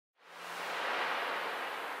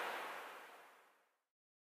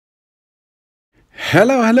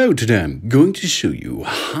Hello, today I'm going to show you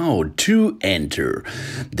how to enter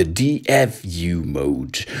the DFU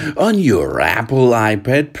mode on your Apple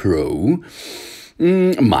iPad Pro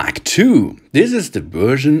Mark II. This is the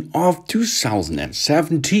version of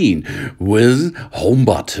 2017 with home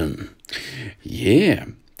button. Yeah,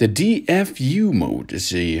 the DFU mode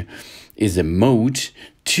is a mode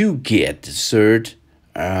to get the third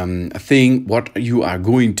thing what you are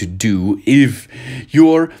going to do if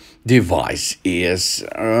your device is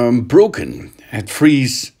broken, it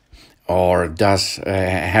freeze, or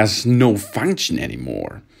has no function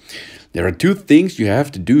anymore. There are two things you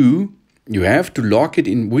have to do. You have to log it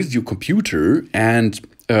in with your computer, and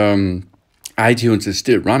iTunes is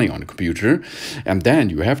still running on the computer, and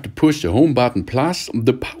then you have to push the home button plus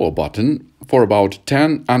the power button for about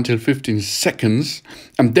 10 until 15 seconds,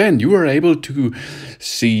 and then you are able to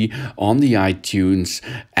see on the iTunes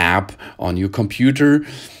app on your computer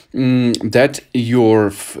that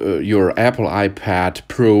your Apple iPad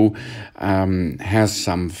Pro has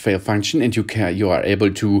some fail function, and you are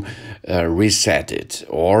able to reset it,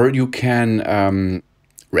 or you can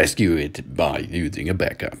rescue it by using a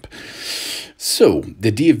backup. So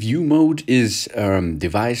the DFU mode is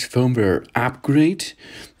device firmware upgrade.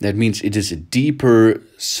 That means it is a deeper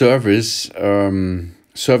service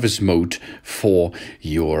mode for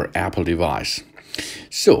your Apple device.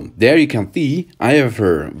 So there you can see I have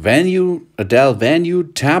a Dell Venue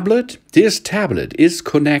tablet. This tablet is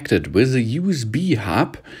connected with a USB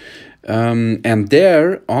hub, and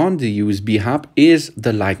there on the USB hub is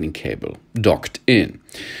the lightning cable docked in.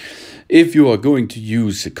 If you are going to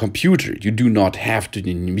use a computer, you do not have to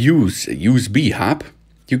use a USB hub.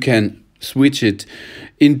 You can switch it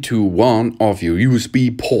into one of your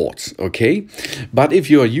USB ports, okay? But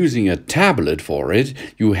if you are using a tablet for it,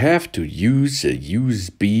 you have to use a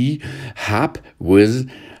USB hub with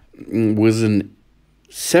an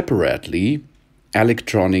separately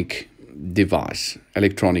electronic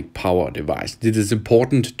power device. This is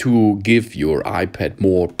important to give your iPad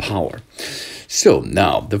more power. So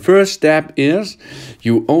now the first step is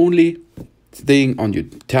you only thing on your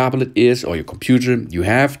tablet is, or your computer, you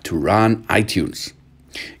have to run iTunes.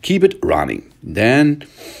 Keep it running. Then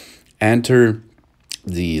enter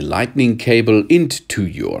the lightning cable into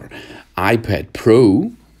your iPad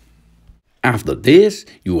Pro. After this,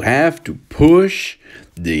 you have to push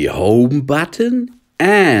the home button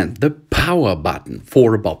and the power button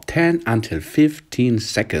for about 10 until 15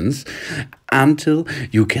 seconds until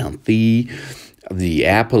you can see the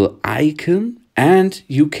Apple icon and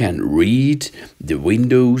you can read the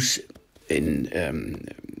windows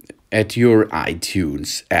at your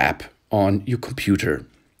iTunes app on your computer.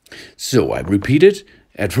 So I repeat it.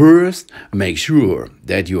 At first, make sure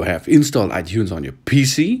that you have installed iTunes on your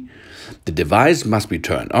PC. The device must be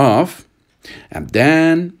turned off, and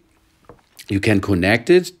then you can connect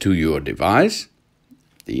it to your device,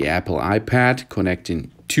 the Apple iPad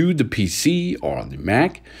connecting to the PC or the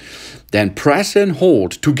Mac. Then press and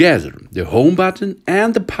hold together the home button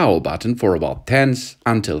and the power button for about 10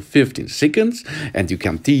 until 15 seconds. And you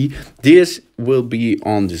can see this will be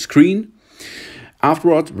on the screen.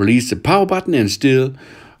 Afterwards, release the power button and still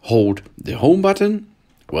hold the home button.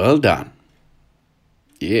 Well done.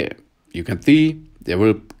 Yeah, you can see there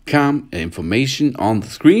will come information on the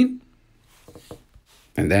screen.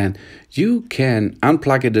 And then you can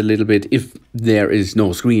unplug it a little bit if there is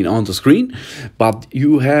no screen on the screen. But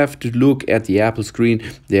you have to look at the Apple screen.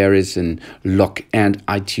 There is an lock and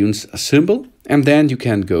iTunes symbol. And then you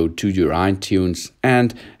can go to your iTunes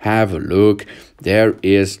and have a look. There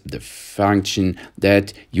is the function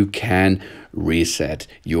that you can reset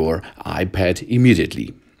your iPad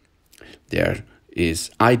immediately. There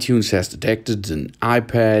is iTunes has detected an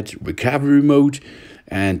iPad recovery mode.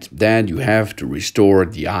 And then you have to restore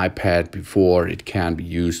the iPad before it can be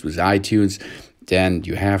used with iTunes. Then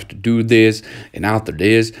you have to do this. And after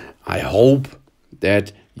this, I hope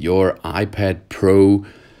that your iPad Pro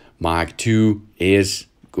Mark II is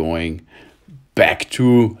going back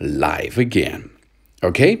to life again.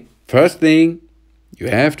 Okay, first thing, you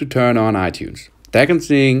have to turn on iTunes. Second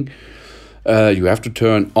thing, you have to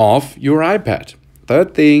turn off your iPad.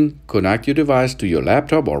 Third thing, connect your device to your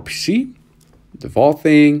laptop or PC. The fourth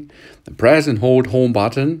thing, the press and hold home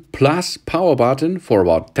button plus power button for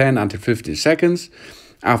about 10 until 15 seconds.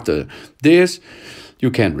 After this, you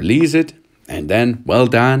can release it, and then well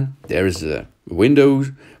done. There is a window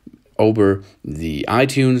over the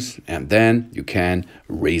iTunes, and then you can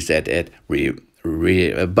reset it.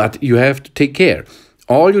 But you have to take care.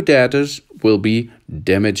 All your data will be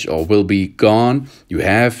damaged or will be gone. You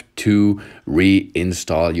have to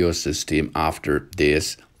reinstall your system after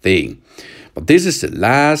this thing. But this is the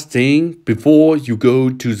last thing before you go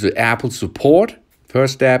to the Apple support.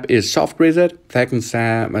 First step is soft reset. Second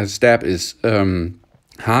step is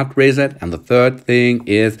hard reset. And the third thing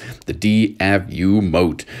is the DFU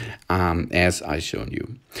mode, as I shown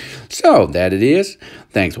you. So that it is.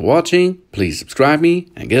 Thanks for watching. Please subscribe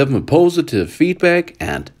me and give me positive feedback.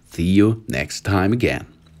 And see you next time again.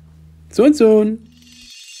 Soon.